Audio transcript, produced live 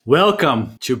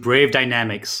Welcome to Brave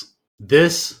Dynamics.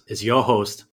 This is your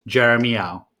host, Jeremy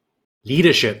Au.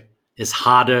 Leadership is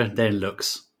harder than it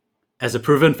looks. As a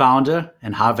proven founder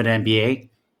and Harvard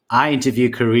MBA, I interview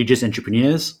courageous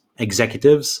entrepreneurs,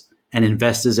 executives, and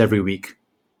investors every week.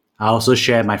 I also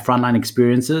share my frontline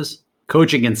experiences,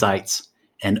 coaching insights,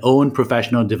 and own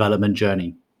professional development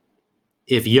journey.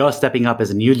 If you're stepping up as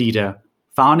a new leader,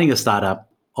 founding a startup,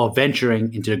 or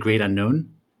venturing into the great unknown,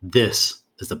 this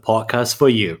is the podcast for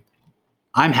you.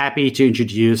 I'm happy to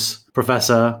introduce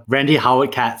Professor Randy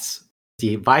Howard Katz,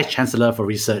 the Vice Chancellor for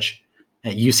Research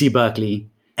at UC Berkeley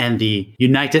and the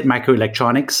United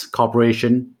Microelectronics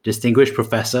Corporation Distinguished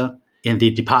Professor in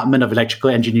the Department of Electrical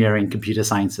Engineering and Computer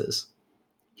Sciences.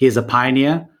 He is a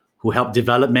pioneer who helped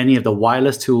develop many of the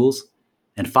wireless tools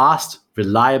and fast,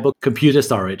 reliable computer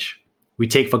storage we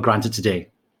take for granted today.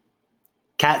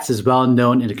 Katz is well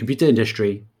known in the computer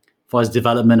industry for his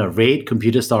development of RAID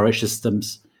computer storage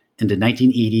systems in the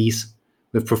 1980s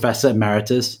with Professor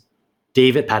Emeritus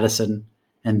David Patterson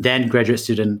and then graduate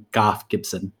student Garth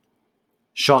Gibson.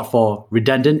 Short for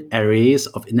Redundant Arrays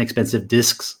of Inexpensive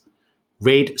Disks,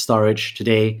 RAID storage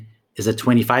today is a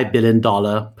 $25 billion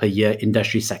per year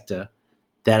industry sector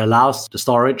that allows the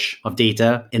storage of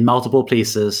data in multiple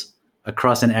places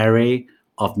across an array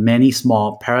of many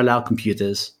small parallel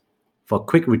computers for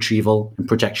quick retrieval and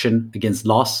protection against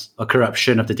loss or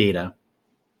corruption of the data.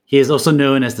 He is also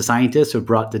known as the scientist who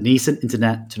brought the nascent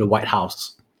internet to the White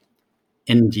House.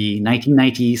 In the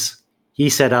 1990s, he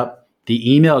set up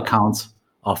the email accounts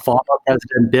of former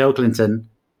President Bill Clinton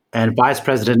and Vice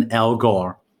President Al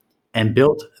Gore and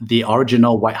built the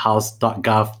original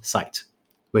whitehouse.gov site,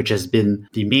 which has been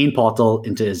the main portal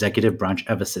into the executive branch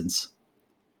ever since.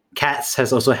 Katz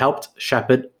has also helped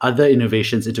shepherd other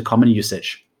innovations into common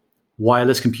usage: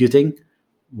 wireless computing,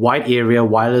 wide area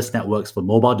wireless networks for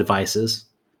mobile devices,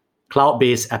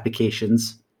 cloud-based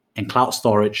applications, and cloud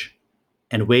storage,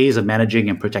 and ways of managing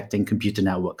and protecting computer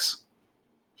networks.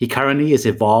 He currently is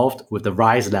involved with the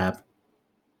RISE Lab,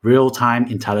 Real-Time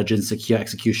Intelligence Secure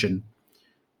Execution,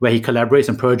 where he collaborates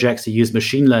on projects to use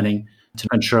machine learning to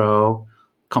control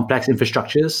complex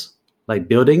infrastructures like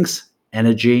buildings,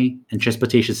 energy, and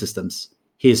transportation systems.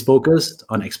 He is focused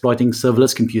on exploiting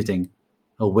serverless computing,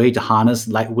 a way to harness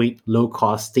lightweight,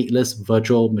 low-cost, stateless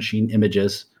virtual machine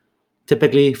images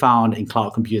typically found in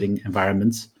cloud computing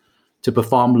environments to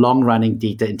perform long-running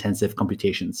data-intensive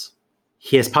computations.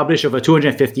 He has published over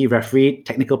 250 refereed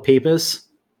technical papers,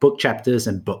 book chapters,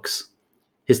 and books.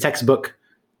 His textbook,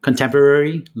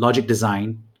 Contemporary Logic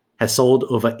Design, has sold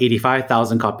over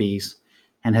 85,000 copies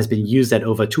and has been used at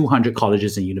over 200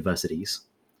 colleges and universities.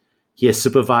 He has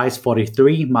supervised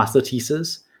 43 master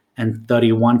theses and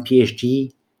 31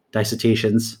 PhD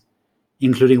dissertations,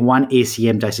 including one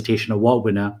ACM Dissertation Award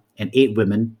winner and 8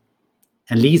 women,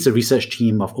 and leads a research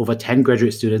team of over 10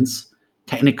 graduate students,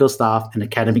 technical staff, and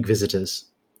academic visitors.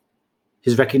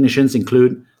 His recognitions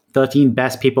include 13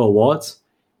 Best Paper Awards,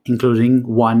 including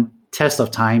one Test of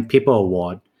Time Paper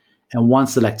Award, and one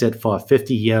selected for a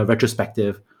 50-year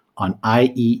retrospective on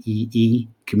IEEE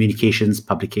communications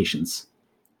publications,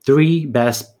 3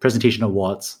 Best Presentation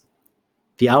Awards,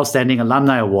 the Outstanding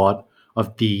Alumni Award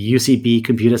of the UCB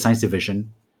Computer Science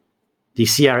Division, the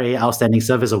CRA Outstanding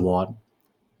Service Award,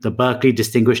 the Berkeley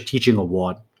Distinguished Teaching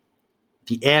Award,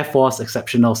 the Air Force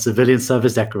Exceptional Civilian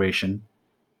Service Decoration,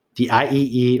 the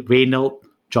IEE Reynold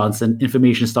Johnson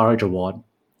Information Storage Award,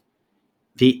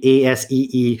 the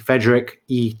ASEE Frederick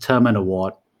E. Terman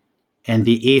Award, and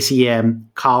the ACM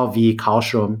Carl V.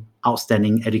 Karlstrom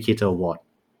Outstanding Educator Award.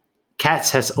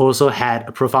 Katz has also had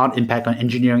a profound impact on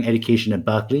engineering education at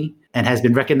Berkeley and has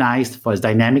been recognized for his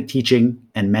dynamic teaching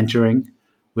and mentoring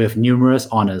with numerous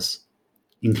honors,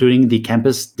 including the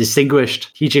Campus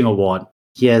Distinguished Teaching Award.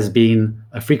 He has been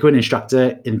a frequent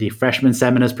instructor in the Freshman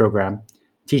Seminars program,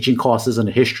 teaching courses on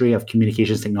the history of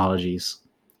communications technologies.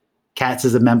 Katz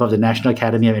is a member of the National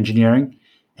Academy of Engineering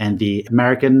and the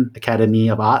American Academy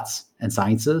of Arts and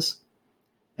Sciences,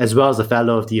 as well as a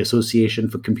fellow of the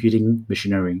Association for Computing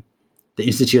Machinery, the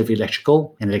Institute of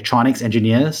Electrical and Electronics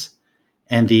Engineers,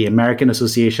 and the American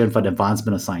Association for the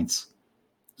Advancement of Science.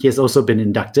 He has also been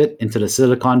inducted into the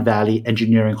Silicon Valley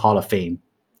Engineering Hall of Fame.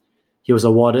 He was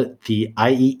awarded the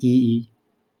IEEE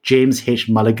James H.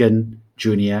 Mulligan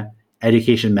Jr.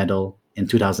 Education Medal in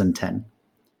 2010.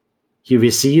 He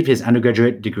received his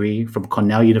undergraduate degree from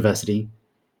Cornell University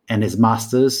and his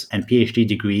master's and PhD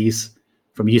degrees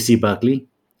from UC Berkeley,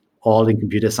 all in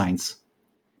computer science.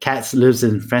 Katz lives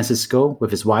in Francisco with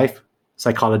his wife,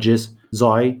 psychologist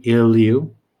Zoe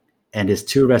Il-Liu, and his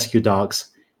 2 rescue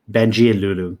dogs, Benji and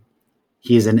Lulu.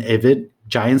 He is an avid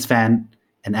Giants fan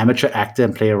an amateur actor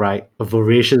and playwright, a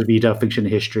voracious reader of fiction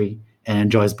and history, and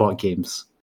enjoys board games.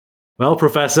 Well,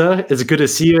 Professor, it's good to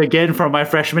see you again from my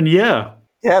freshman year.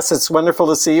 Yes, it's wonderful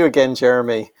to see you again,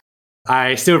 Jeremy.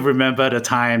 I still remember the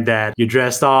time that you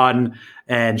dressed on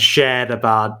and shared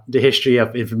about the history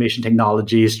of information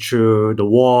technologies through the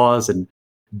wars and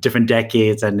different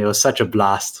decades, and it was such a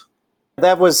blast.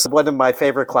 That was one of my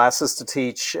favorite classes to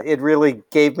teach. It really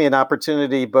gave me an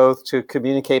opportunity both to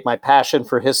communicate my passion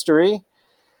for history,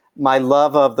 my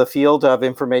love of the field of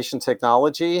information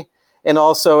technology, and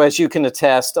also, as you can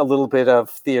attest, a little bit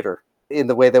of theater in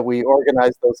the way that we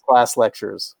organized those class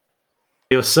lectures.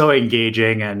 It was so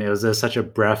engaging, and it was just such a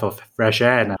breath of fresh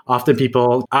air. And often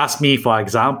people ask me for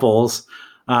examples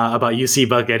about UC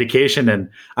Berkeley education, and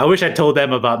I wish I told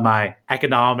them about my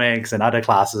economics and other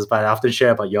classes, but I often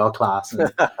share about your class.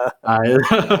 And,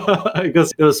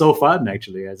 because it was so fun,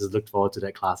 actually. I just looked forward to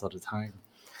that class all the time.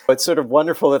 It's sort of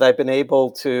wonderful that I've been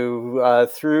able to,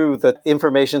 through the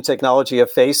information technology of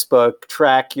Facebook,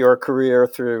 track your career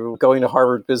through going to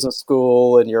Harvard Business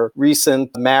School and your recent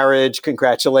marriage.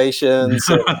 Congratulations.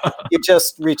 You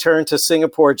just returned to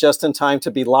Singapore just in time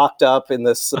to be locked up in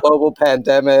this global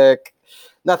pandemic.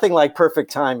 Nothing like perfect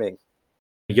timing.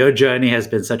 Your journey has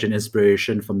been such an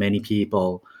inspiration for many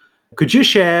people. Could you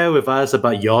share with us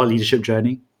about your leadership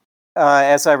journey?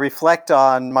 As I reflect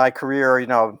on my career,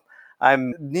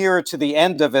 I'm nearer to the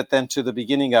end of it than to the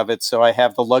beginning of it. So I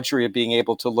have the luxury of being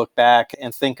able to look back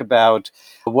and think about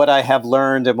what I have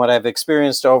learned and what I've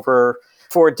experienced over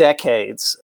 4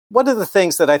 decades. One of the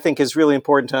things that I think is really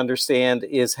important to understand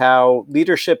is how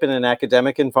leadership in an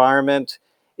academic environment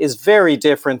is very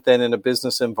different than in a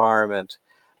business environment.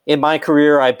 In my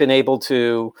career, I've been able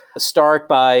to start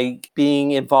by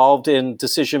being involved in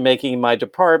decision-making in my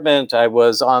department. I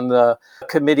was on the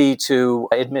committee to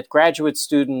admit graduate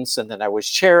students, and then I was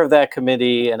chair of that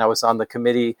committee, and I was on the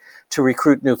committee to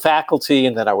recruit new faculty,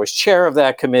 and then I was chair of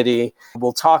that committee.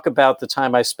 We'll talk about the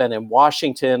time I spent in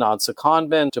Washington on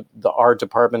secondment to our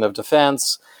Department of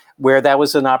Defense, where that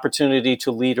was an opportunity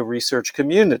to lead a research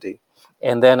community.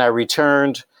 And then I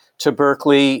returned to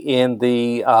Berkeley in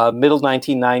the middle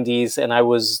 1990s, and I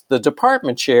was the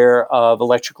department chair of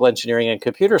electrical engineering and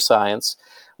computer science,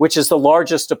 which is the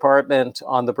largest department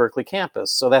on the Berkeley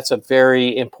campus. So that's a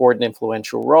very important,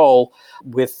 influential role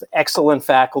with excellent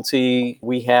faculty.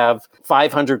 We have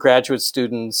 500 graduate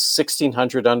students,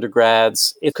 1,600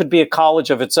 undergrads. It could be a college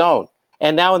of its own.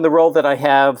 And now in the role that I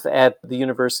have at the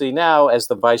university now as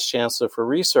the Vice Chancellor for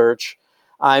Research,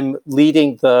 I'm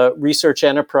leading the research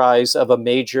enterprise of a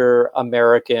major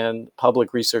American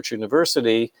public research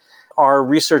university. Our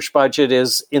research budget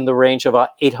is in the range of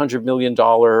 $800 million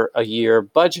a year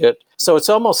budget. So it's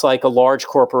almost like a large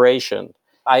corporation.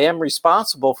 I am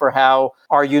responsible for how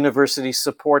our university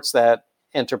supports that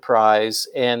enterprise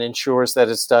and ensures that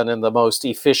it's done in the most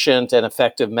efficient and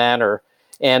effective manner.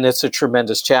 And it's a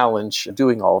tremendous challenge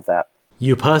doing all of that.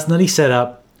 You personally set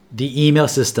up the email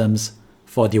systems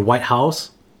for the White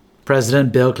House,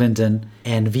 President Bill Clinton,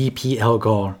 and VP Al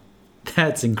Gore.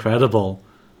 That's incredible.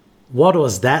 What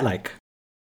was that like?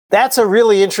 That's a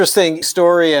really interesting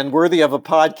story and worthy of a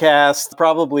podcast,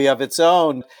 probably of its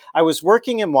own. I was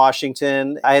working in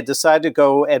Washington. I had decided to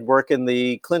go and work in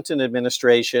the Clinton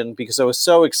administration because I was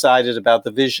so excited about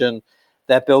the vision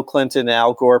that Bill Clinton and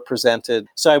Al Gore presented.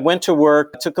 So I went to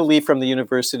work, took a leave from the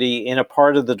university in a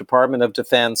part of the Department of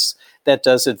Defense that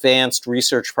does advanced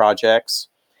research projects.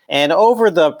 And over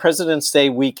the President's Day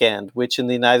weekend, which in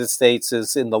the United States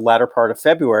is in the latter part of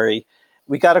February,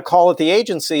 we got a call at the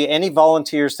agency, any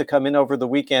volunteers to come in over the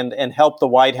weekend and help the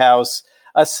White House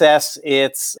assess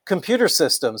its computer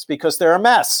systems because they're a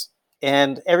mess.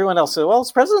 And everyone else said, well,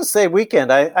 it's President's Day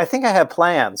weekend. I think I have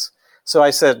plans. So I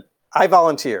said, I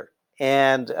volunteer.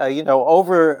 And,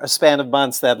 over a span of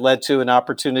months, that led to an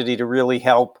opportunity to really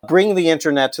help bring the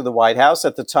internet to the White House.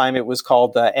 At the time, it was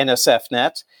called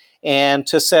NSFNet. And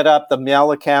to set up the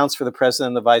mail accounts for the president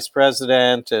and the vice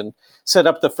president and set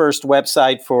up the first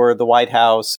website for the White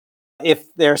House.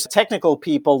 If there's technical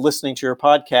people listening to your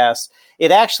podcast, it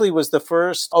actually was the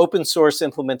first open source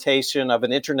implementation of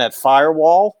an internet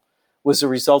firewall was a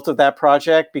result of that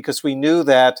project because we knew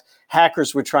that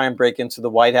hackers would try and break into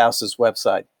the White House's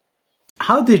website.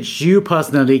 How did you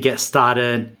personally get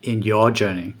started in your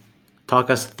journey? Talk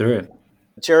us through it.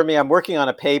 Jeremy, I'm working on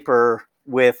a paper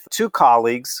with 2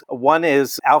 colleagues. One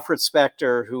is Alfred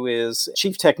Spector, who is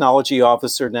Chief Technology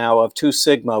Officer now of Two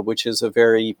Sigma, which is a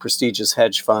very prestigious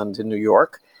hedge fund in New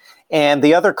York. And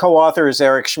the other co-author is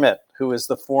Eric Schmidt, who is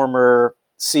the former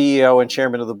CEO and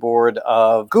chairman of the board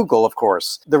of Google, of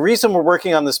course. The reason we're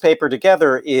working on this paper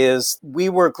together is we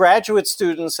were graduate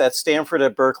students at Stanford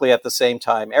at Berkeley at the same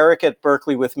time. Eric at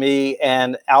Berkeley with me,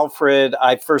 and Alfred,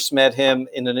 I first met him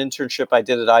in an internship I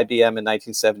did at IBM in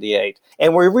 1978.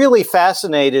 And we're really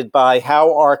fascinated by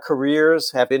how our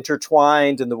careers have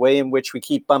intertwined and the way in which we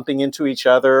keep bumping into each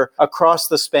other across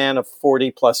the span of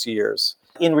 40 plus years.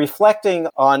 In reflecting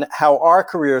on how our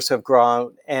careers have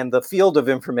grown and the field of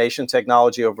information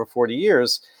technology over 40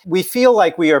 years, we feel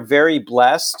like we are very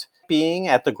blessed being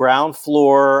at the ground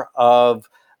floor of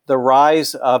the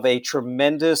rise of a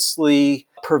tremendously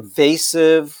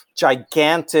pervasive,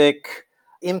 gigantic,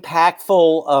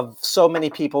 impactful of so many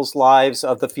people's lives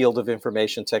of the field of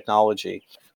information technology.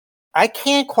 I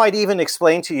can't quite even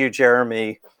explain to you,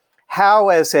 Jeremy, how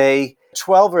as a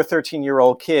 12 or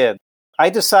 13-year-old kid, I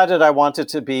decided I wanted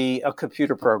to be a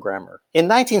computer programmer. In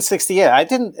 1968,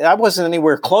 I wasn't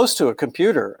anywhere close to a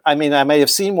computer. I mean, I may have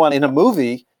seen one in a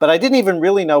movie, but I didn't even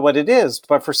really know what it is.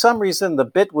 But for some reason, the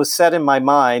bit was set in my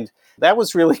mind. That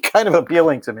was really kind of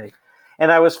appealing to me.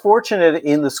 And I was fortunate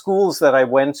in the schools that I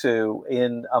went to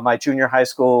in my junior high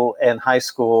school and high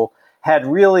school had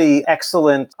really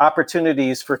excellent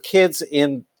opportunities for kids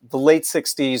in the late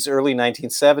 60s, early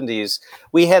 1970s.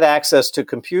 We had access to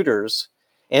computers.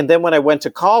 And then when I went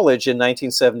to college in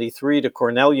 1973 to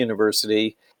Cornell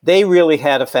University, they really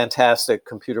had a fantastic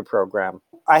computer program.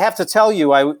 I have to tell you,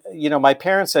 my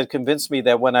parents had convinced me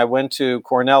that when I went to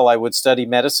Cornell, I would study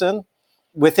medicine.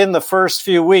 Within the first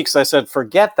few weeks, I said,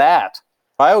 forget that.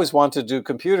 I always wanted to do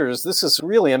computers. This is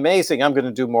really amazing. I'm going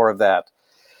to do more of that.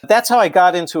 That's how I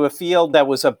got into a field that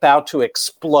was about to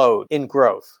explode in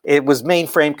growth. It was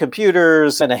mainframe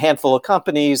computers and a handful of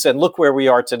companies, and look where we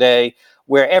are today,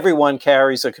 where everyone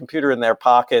carries a computer in their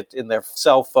pocket, in their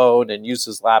cell phone, and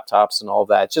uses laptops and all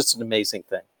that. Just an amazing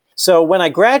thing. So when I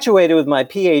graduated with my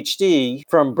PhD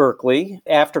from Berkeley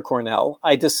after Cornell,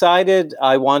 I decided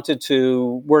I wanted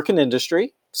to work in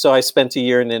industry. So I spent a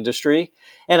year in industry,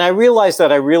 and I realized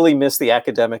that I really missed the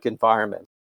academic environment.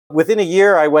 Within a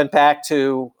year, I went back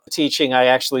to teaching. I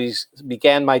actually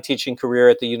began my teaching career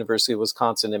at the University of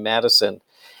Wisconsin in Madison.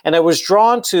 And I was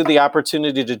drawn to the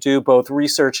opportunity to do both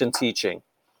research and teaching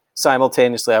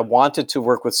simultaneously. I wanted to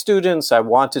work with students. I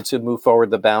wanted to move forward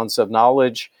the bounds of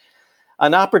knowledge.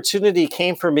 An opportunity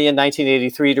came for me in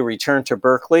 1983 to return to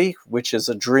Berkeley, which is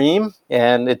a dream.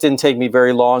 And it didn't take me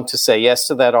very long to say yes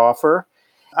to that offer.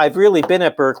 I've really been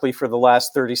at Berkeley for the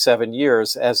last 37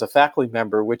 years as a faculty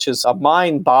member, which is a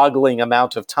mind-boggling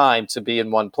amount of time to be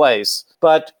in one place.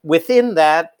 But within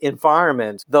that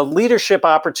environment, the leadership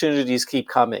opportunities keep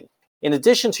coming. In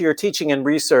addition to your teaching and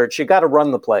research, you got to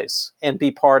run the place and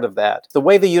be part of that. The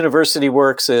way the university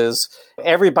works is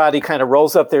everybody kind of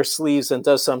rolls up their sleeves and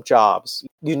does some jobs.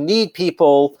 You need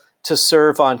people to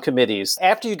serve on committees.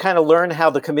 After you kind of learn how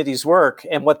the committees work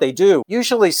and what they do,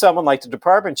 usually someone like the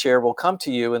department chair will come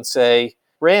to you and say,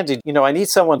 Randy, I need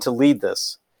someone to lead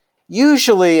this.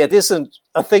 Usually it isn't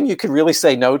a thing you can really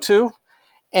say no to.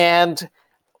 And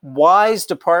wise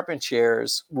department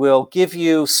chairs will give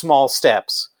you small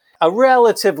steps. A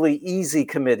relatively easy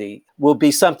committee will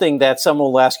be something that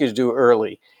someone will ask you to do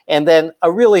early. And then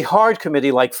a really hard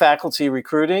committee like faculty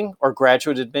recruiting or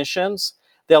graduate admissions,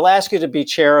 they'll ask you to be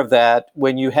chair of that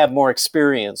when you have more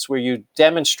experience, where you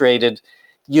demonstrated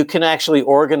you can actually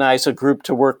organize a group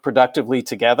to work productively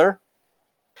together.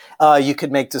 You can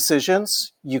make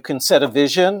decisions. You can set a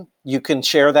vision. You can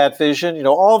share that vision.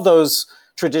 All of those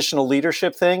traditional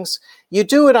leadership things. You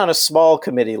do it on a small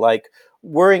committee, like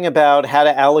worrying about how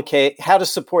to allocate, how to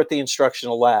support the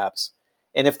instructional labs.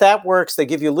 And if that works, they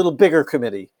give you a little bigger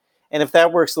committee. And if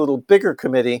that works, a little bigger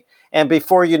committee. And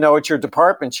before you know it, you're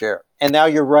department chair. And now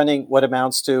you're running what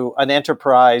amounts to an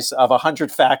enterprise of 100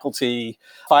 faculty,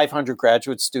 500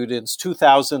 graduate students,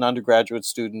 2,000 undergraduate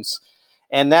students.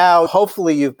 And now,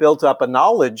 hopefully, you've built up a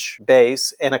knowledge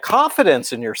base and a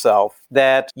confidence in yourself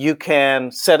that you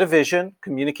can set a vision,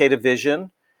 communicate a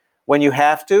vision. When you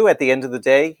have to, at the end of the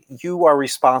day, you are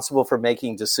responsible for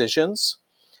making decisions.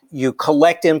 You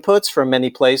collect inputs from many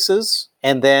places,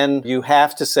 and then you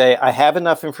have to say, I have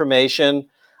enough information.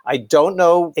 I don't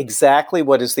know exactly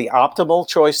what is the optimal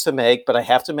choice to make, but I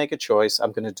have to make a choice.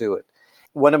 I'm going to do it.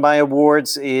 One of my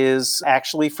awards is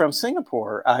actually from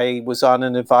Singapore. I was on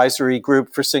an advisory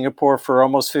group for Singapore for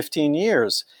almost 15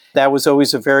 years. That was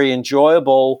always a very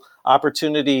enjoyable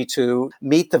opportunity to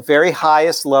meet the very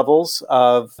highest levels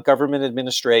of government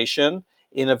administration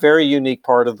in a very unique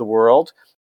part of the world.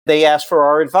 They asked for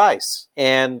our advice,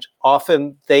 and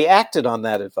often they acted on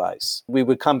that advice. We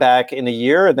would come back in a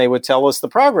year and they would tell us the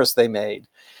progress they made.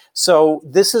 So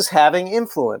this is having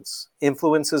influence.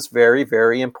 Influence is very,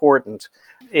 very important.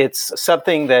 It's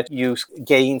something that you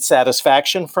gain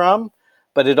satisfaction from,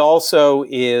 but it also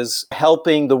is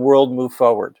helping the world move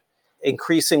forward.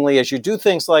 Increasingly, as you do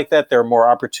things like that, there are more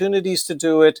opportunities to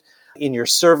do it in your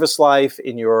service life,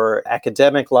 in your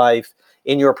academic life,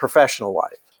 in your professional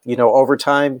life. Over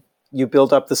time, you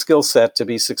build up the skill set to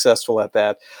be successful at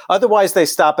that. Otherwise, they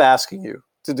stop asking you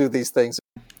to do these things.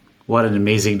 What an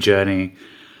amazing journey.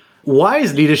 Why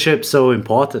is leadership so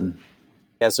important?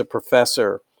 As a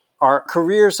professor, our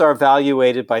careers are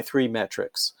evaluated by 3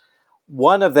 metrics.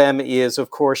 One of them is, of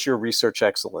course, your research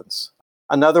excellence.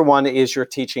 Another one is your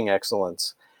teaching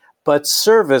excellence. But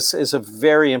service is a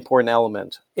very important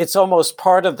element. It's almost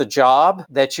part of the job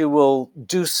that you will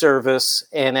do service,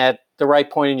 and at the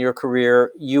right point in your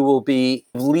career, you will be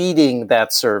leading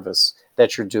that service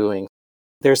that you're doing.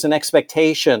 There's an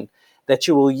expectation that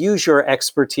you will use your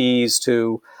expertise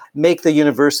to make the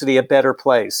university a better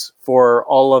place for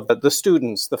all of the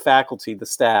students, the faculty, the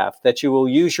staff, that you will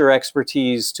use your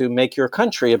expertise to make your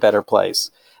country a better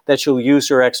place, that you'll use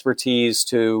your expertise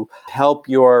to help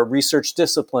your research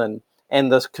discipline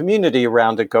and the community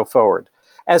around it go forward.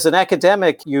 As an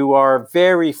academic, you are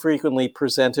very frequently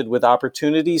presented with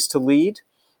opportunities to lead.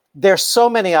 There's so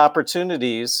many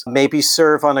opportunities. Maybe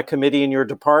serve on a committee in your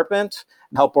department,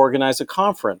 help organize a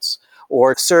conference,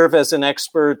 or serve as an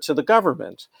expert to the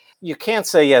government. You can't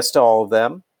say yes to all of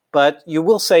them, but you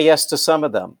will say yes to some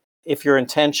of them. If you're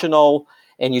intentional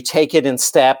and you take it in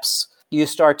steps, you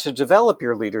start to develop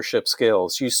your leadership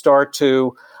skills. You start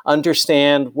to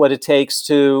understand what it takes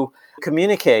to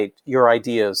communicate your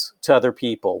ideas to other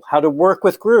people, how to work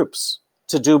with groups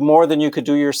to do more than you could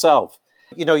do yourself.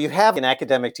 You have an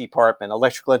academic department,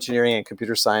 electrical engineering and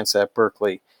computer science at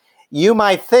Berkeley. You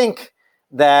might think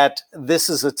that this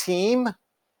is a team.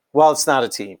 Well, it's not a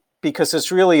team, because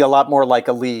it's really a lot more like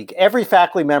a league. Every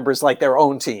faculty member is like their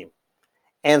own team.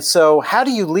 And so how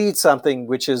do you lead something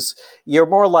which is, you're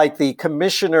more like the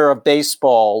commissioner of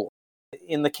baseball?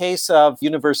 In the case of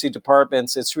university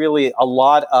departments, it's really a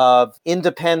lot of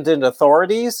independent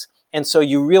authorities. And so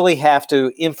you really have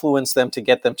to influence them to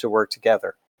get them to work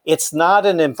together. It's not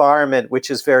an environment which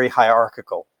is very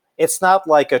hierarchical. It's not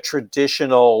like a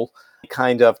traditional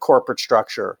kind of corporate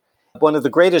structure. One of the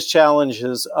greatest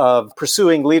challenges of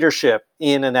pursuing leadership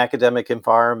in an academic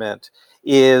environment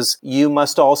is you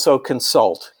must also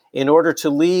consult. In order to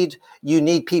lead, you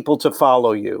need people to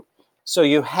follow you. So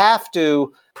you have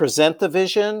to present the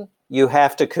vision, you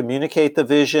have to communicate the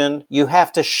vision, you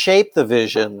have to shape the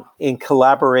vision in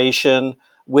collaboration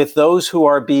with those who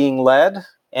are being led,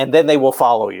 and then they will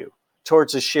follow you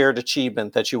towards a shared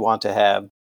achievement that you want to have.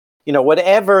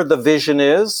 Whatever the vision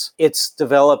is, it's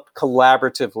developed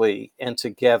collaboratively and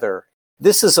together.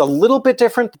 This is a little bit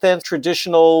different than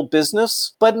traditional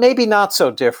business, but maybe not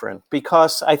so different,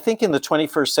 because I think in the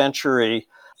 21st century,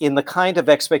 in the kind of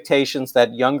expectations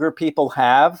that younger people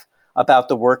have about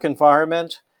the work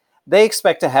environment, they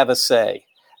expect to have a say.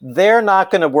 They're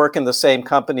not going to work in the same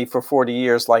company for 40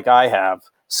 years like I have.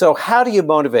 So how do you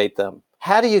motivate them?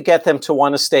 How do you get them to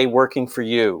want to stay working for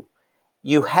you?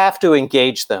 You have to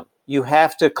engage them. You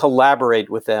have to collaborate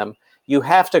with them. You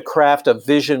have to craft a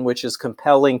vision which is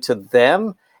compelling to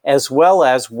them, as well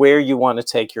as where you want to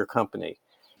take your company.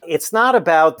 It's not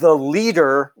about the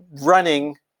leader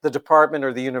running the department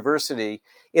or the university.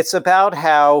 It's about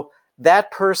how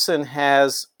that person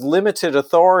has limited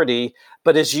authority,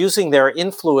 but is using their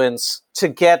influence to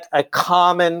get a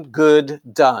common good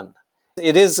done.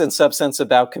 It is, in some sense,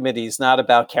 about committees, not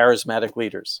about charismatic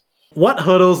leaders. What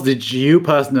hurdles did you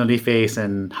personally face,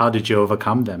 and how did you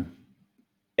overcome them?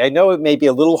 I know it may be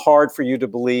a little hard for you to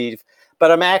believe, but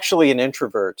I'm actually an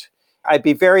introvert. I'd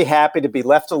be very happy to be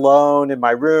left alone in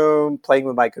my room, playing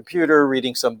with my computer,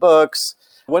 reading some books.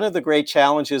 One of the great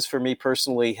challenges for me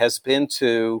personally has been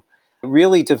to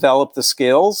really develop the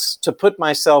skills to put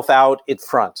myself out in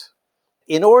front.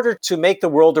 In order to make the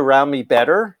world around me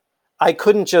better, I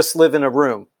couldn't just live in a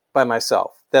room by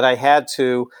myself, that I had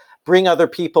to bring other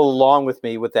people along with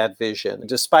me with that vision.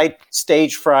 Despite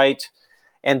stage fright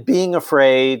and being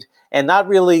afraid and not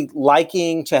really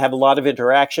liking to have a lot of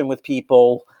interaction with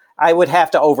people, I would have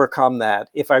to overcome that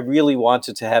if I really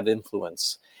wanted to have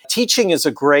influence. Teaching is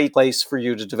a great place for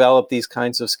you to develop these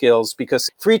kinds of skills, because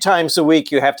 3 times a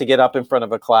week you have to get up in front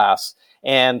of a class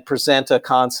and present a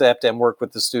concept and work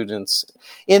with the students.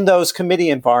 In those committee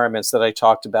environments that I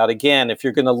talked about, again, if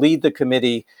you're going to lead the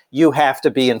committee, you have to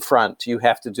be in front. You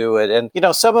have to do it. And,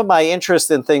 some of my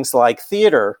interest in things like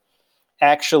theater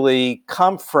actually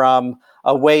come from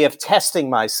a way of testing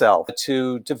myself,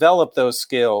 to develop those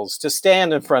skills, to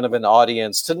stand in front of an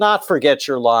audience, to not forget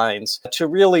your lines, to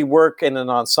really work in an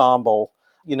ensemble.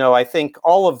 I think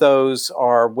all of those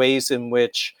are ways in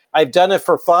which I've done it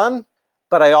for fun,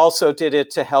 but I also did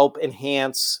it to help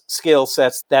enhance skill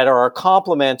sets that are a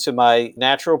complement to my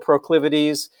natural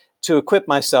proclivities, to equip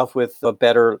myself with a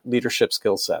better leadership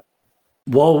skill set.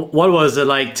 What was it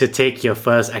like to take your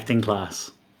first acting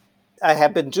class? I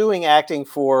have been doing acting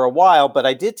for a while, but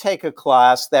I did take a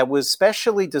class that was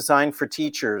specially designed for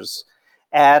teachers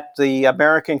at the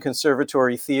American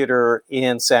Conservatory Theater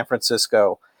in San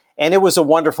Francisco. And it was a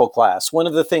wonderful class. One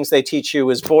of the things they teach you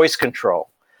is voice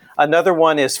control. Another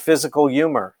one is physical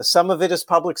humor. Some of it is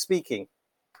public speaking,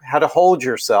 how to hold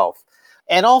yourself,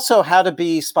 and also how to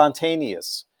be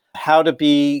spontaneous, how to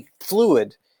be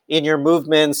fluid in your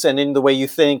movements and in the way you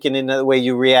think and in the way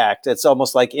you react. It's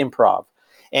almost like improv.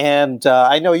 And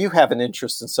I know you have an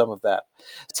interest in some of that.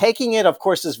 Taking it, of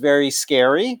course, is very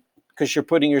scary because you're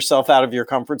putting yourself out of your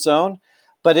comfort zone,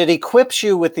 but it equips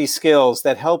you with these skills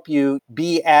that help you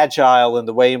be agile in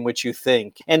the way in which you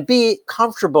think and be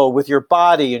comfortable with your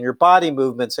body and your body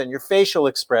movements and your facial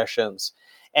expressions.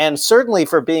 And certainly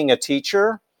for being a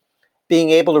teacher, being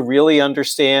able to really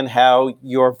understand how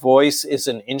your voice is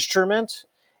an instrument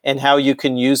and how you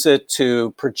can use it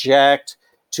to project,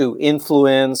 to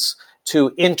influence,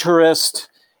 to interest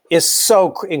is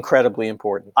so incredibly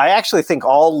important. I actually think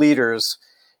all leaders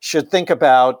should think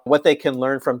about what they can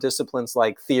learn from disciplines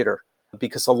like theater,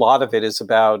 because a lot of it is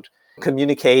about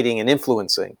communicating and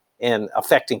influencing and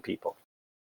affecting people.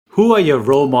 Who are your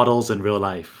role models in real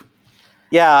life?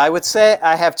 Yeah, I would say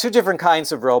I have two different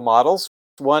kinds of role models.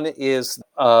 One is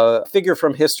a figure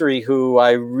from history who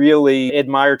I really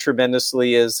admire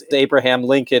tremendously is Abraham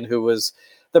Lincoln, who was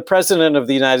the president of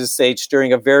the United States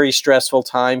during a very stressful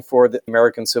time for the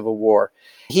American Civil War.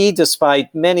 He,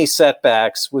 despite many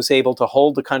setbacks, was able to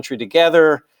hold the country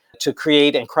together, to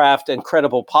create and craft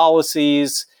incredible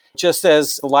policies. Just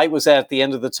as the light was at the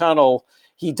end of the tunnel,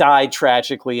 he died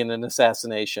tragically in an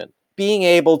assassination. Being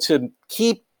able to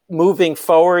keep moving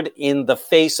forward in the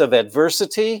face of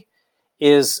adversity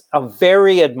is a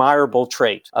very admirable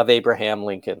trait of Abraham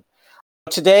Lincoln.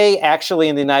 Today, actually,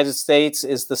 in the United States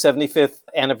is the 75th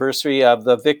anniversary of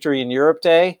the Victory in Europe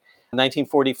Day,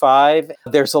 1945.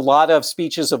 There's a lot of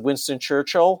speeches of Winston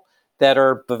Churchill that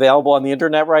are available on the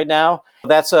internet right now.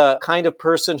 That's a kind of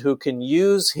person who can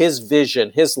use his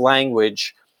vision, his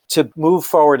language, to move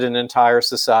forward an entire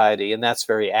society, and that's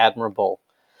very admirable.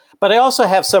 But I also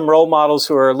have some role models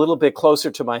who are a little bit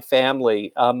closer to my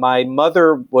family. My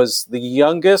mother was the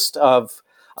youngest of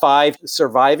 5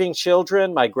 surviving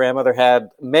children. My grandmother had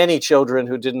many children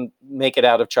who didn't make it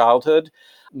out of childhood.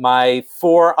 My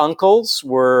 4 uncles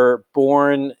were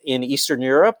born in Eastern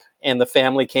Europe, and the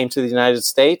family came to the United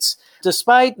States.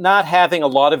 Despite not having a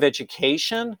lot of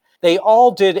education, they all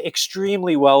did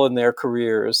extremely well in their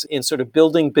careers in sort of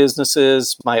building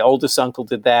businesses. My oldest uncle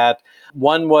did that.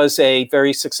 One was a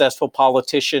very successful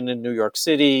politician in New York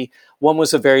City. One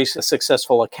was a very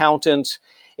successful accountant.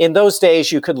 In those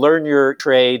days, you could learn your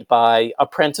trade by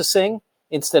apprenticing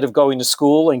instead of going to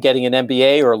school and getting an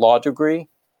MBA or a law degree.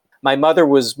 My mother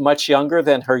was much younger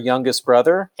than her youngest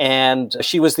brother, and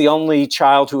she was the only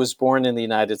child who was born in the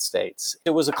United States.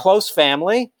 It was a close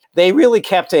family. They really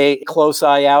kept a close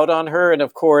eye out on her and,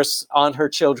 of course, on her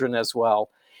children as well.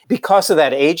 Because of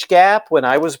that age gap, when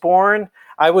I was born,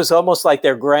 I was almost like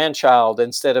their grandchild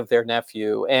instead of their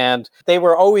nephew. And they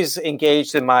were always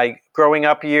engaged in my growing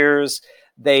up years.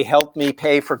 They helped me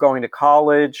pay for going to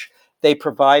college. They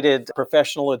provided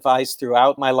professional advice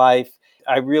throughout my life.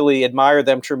 I really admire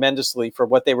them tremendously for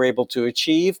what they were able to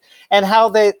achieve and how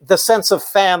the sense of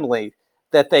family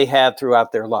that they had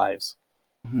throughout their lives.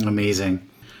 Amazing.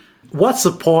 What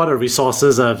support or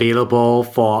resources are available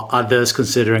for others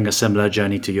considering a similar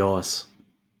journey to yours?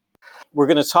 We're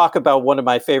going to talk about one of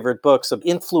my favorite books, of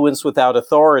Influence Without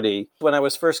Authority. When I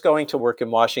was first going to work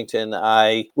in Washington,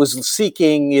 I was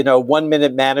seeking,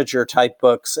 1-minute manager type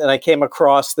books, and I came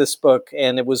across this book,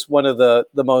 and it was one of the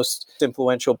most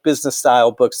influential business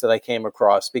style books that I came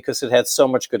across because it had so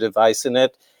much good advice in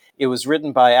it. It was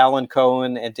written by Alan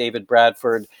Cohen and David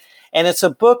Bradford, and it's a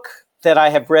book that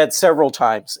I have read several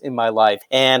times in my life.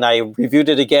 And I reviewed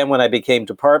it again when I became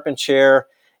department chair,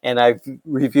 and I've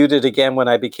reviewed it again when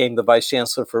I became the vice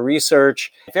chancellor for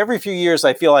research. Every few years,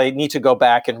 I feel I need to go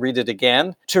back and read it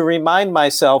again to remind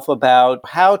myself about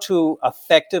how to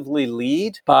effectively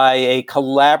lead by a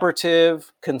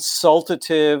collaborative,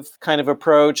 consultative kind of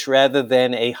approach rather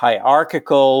than a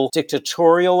hierarchical,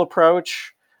 dictatorial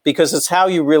approach, because it's how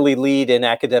you really lead in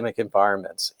academic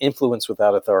environments. Influence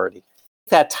Without Authority.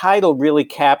 that title really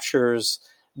captures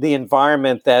the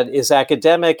environment that is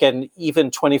academic and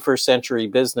even 21st century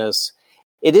business.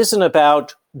 It isn't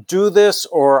about do this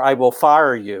or I will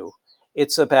fire you.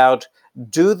 It's about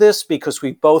do this because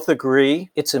we both agree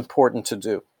it's important to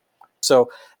do. So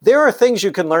there are things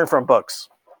you can learn from books.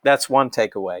 That's one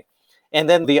takeaway. And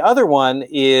then the other one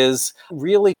is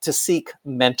really to seek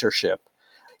mentorship.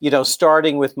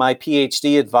 Starting with my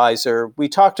PhD advisor, we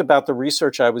talked about the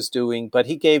research I was doing, but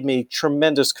he gave me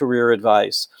tremendous career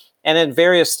advice. And in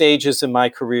various stages in my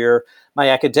career, my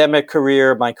academic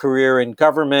career, my career in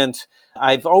government,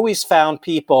 I've always found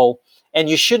people, and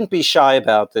you shouldn't be shy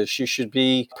about this. You should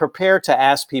be prepared to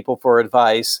ask people for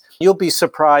advice. You'll be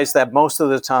surprised that most of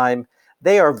the time,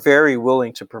 they are very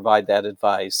willing to provide that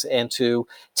advice and to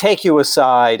take you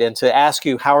aside and to ask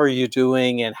you, how are you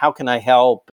doing and how can I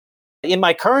help? In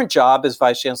my current job as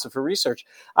Vice Chancellor for Research,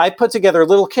 I put together a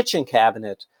little kitchen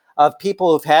cabinet of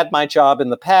people who've had my job in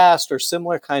the past or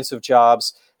similar kinds of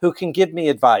jobs who can give me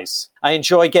advice. I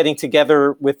enjoy getting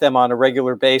together with them on a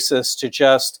regular basis to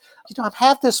just, I've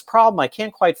had this problem. I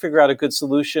can't quite figure out a good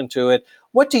solution to it.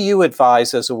 What do you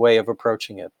advise as a way of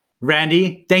approaching it?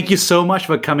 Randy, thank you so much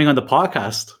for coming on the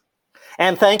podcast.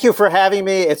 And thank you for having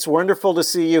me. It's wonderful to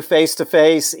see you face to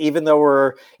face, even though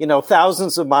we're,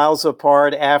 thousands of miles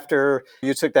apart after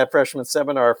you took that freshman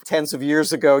seminar tens of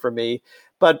years ago for me.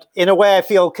 But in a way, I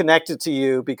feel connected to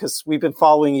you because we've been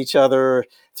following each other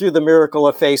through the miracle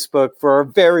of Facebook for a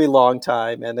very long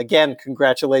time. And again,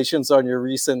 congratulations on your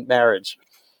recent marriage.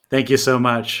 Thank you so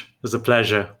much. It was a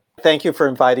pleasure. Thank you for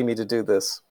inviting me to do this.